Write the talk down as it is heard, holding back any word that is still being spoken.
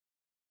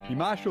He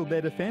marshalled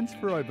their defence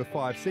for over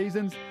 5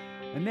 seasons,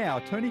 and now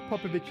Tony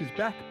Popovic is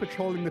back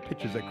patrolling the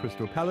pitches at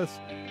Crystal Palace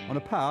on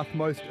a path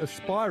most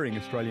aspiring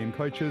Australian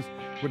coaches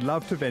would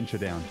love to venture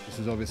down. This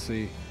is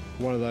obviously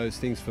one of those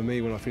things for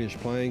me when I finish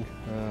playing,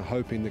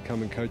 hoping to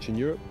come and coach in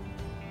Europe.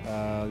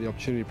 The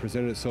opportunity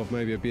presented itself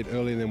maybe a bit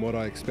earlier than what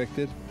I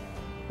expected,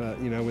 but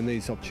you know, when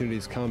these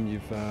opportunities come,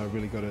 you've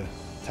really got to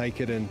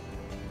take it and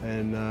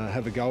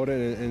have a go at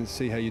it and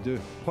see how you do.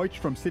 Poached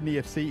from Sydney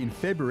FC in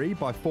February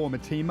by former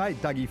teammate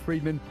Dougie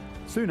Freedman,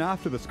 soon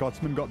after the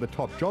Scotsman got the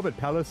top job at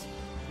Palace,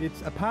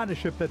 it's a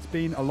partnership that's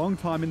been a long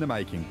time in the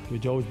making.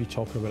 We'd always be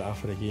talking about it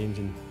after the games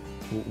and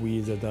what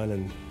we had done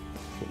and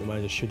what the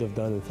manager should have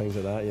done and things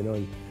like that, you know.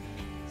 And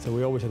so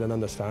we always had an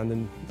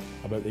understanding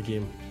about the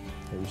game.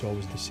 It was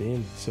always the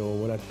same. So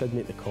when I did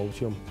make the call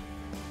to him,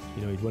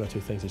 you know, he'd one or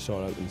two things to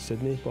sort out in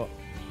Sydney, but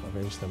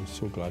eventually I'm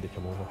so glad he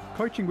came over.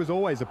 Coaching was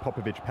always a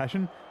Popovic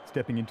passion,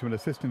 stepping into an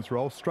assistant's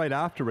role straight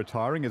after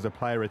retiring as a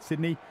player at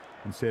Sydney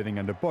and serving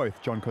under both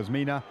John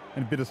Kosmina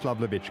and Vidislav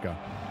Levicka.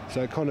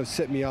 So it kind of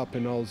set me up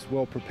and I was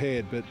well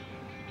prepared, but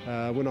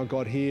when I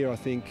got here, I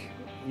think,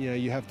 you know,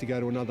 you have to go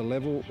to another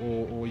level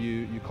or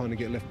you kind of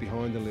get left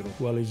behind a little.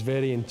 Well, he's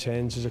very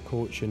intense as a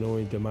coach, you know,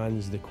 he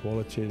demands the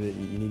quality that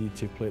you needed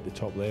to play at the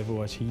top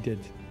level as he did.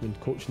 When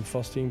coaching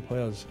first team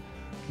players,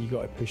 you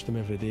got to push them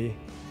every day,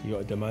 you got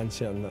to demand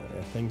certain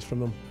things from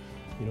them,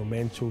 you know,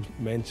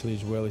 mentally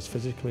as well as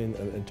physically,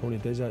 and Tony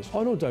does that.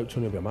 Oh, no doubt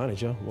Tony will be a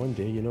manager one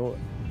day, you know.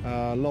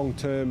 Long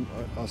term,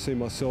 I see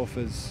myself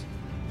as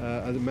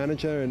a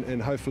manager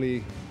and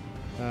hopefully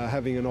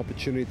having an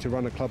opportunity to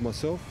run a club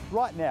myself.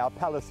 Right now,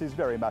 Palace is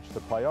very much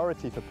the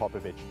priority for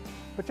Popovic,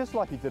 but just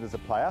like he did as a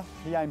player,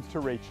 he aims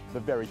to reach the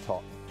very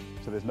top.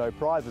 So there's no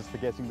prizes for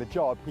getting the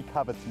job he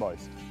covets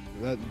most.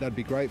 That'd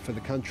be great for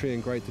the country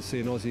and great to see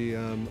an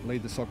Aussie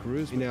lead the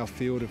Socceroos. In our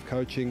field of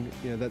coaching,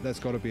 you know, that's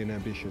got to be an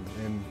ambition.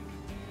 And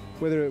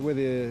whether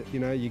you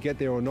know you get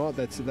there or not,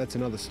 that's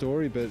another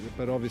story.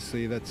 But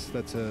obviously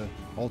that's a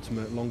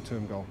ultimate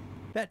long-term goal.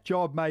 That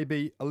job may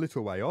be a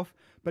little way off,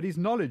 but his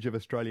knowledge of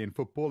Australian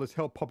football has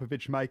helped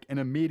Popovic make an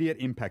immediate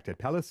impact at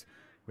Palace,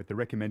 with the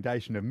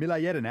recommendation of Mile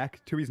Jedinak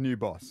to his new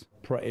boss.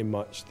 Pretty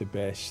much the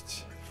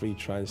best free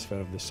transfer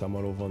of the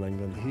summer over in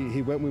England.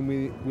 He went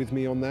with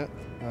me on that,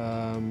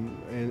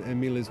 and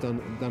Mila's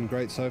done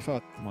great so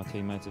far. My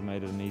teammates have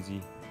made it an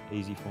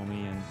easy for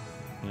me, and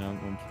you know,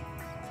 I'm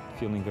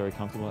feeling very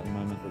comfortable at the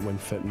moment. When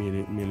fit,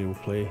 Mila will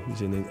play.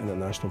 He's an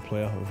international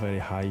player, very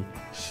high.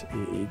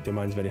 He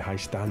demands very high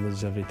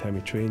standards every time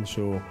he trains,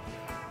 so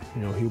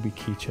you know, he'll be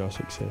key to our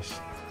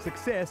success.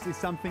 Success is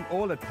something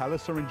all at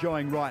Palace are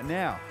enjoying right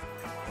now.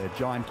 Their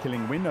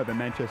giant-killing win over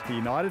Manchester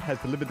United has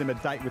delivered them a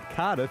date with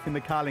Cardiff in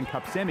the Carling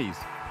Cup semis.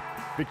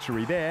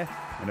 Victory there,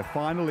 and a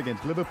final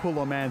against Liverpool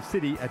or Man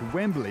City at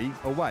Wembley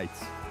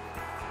awaits.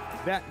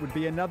 That would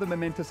be another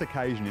momentous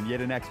occasion in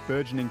Jedinak's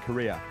burgeoning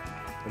career.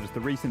 But it's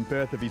the recent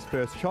birth of his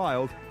first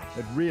child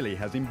that really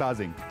has him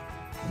buzzing.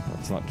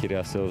 Let's not kid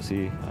ourselves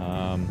here.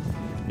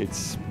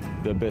 It's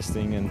the best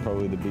thing and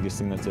probably the biggest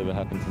thing that's ever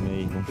happened to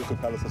me. Crystal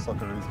Palace or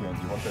Socceroos, man?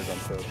 Do you want those on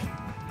first?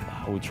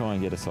 We'll try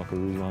and get a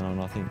Socceroos one on,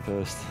 I think,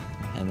 first,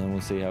 and then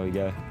we'll see how we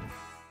go.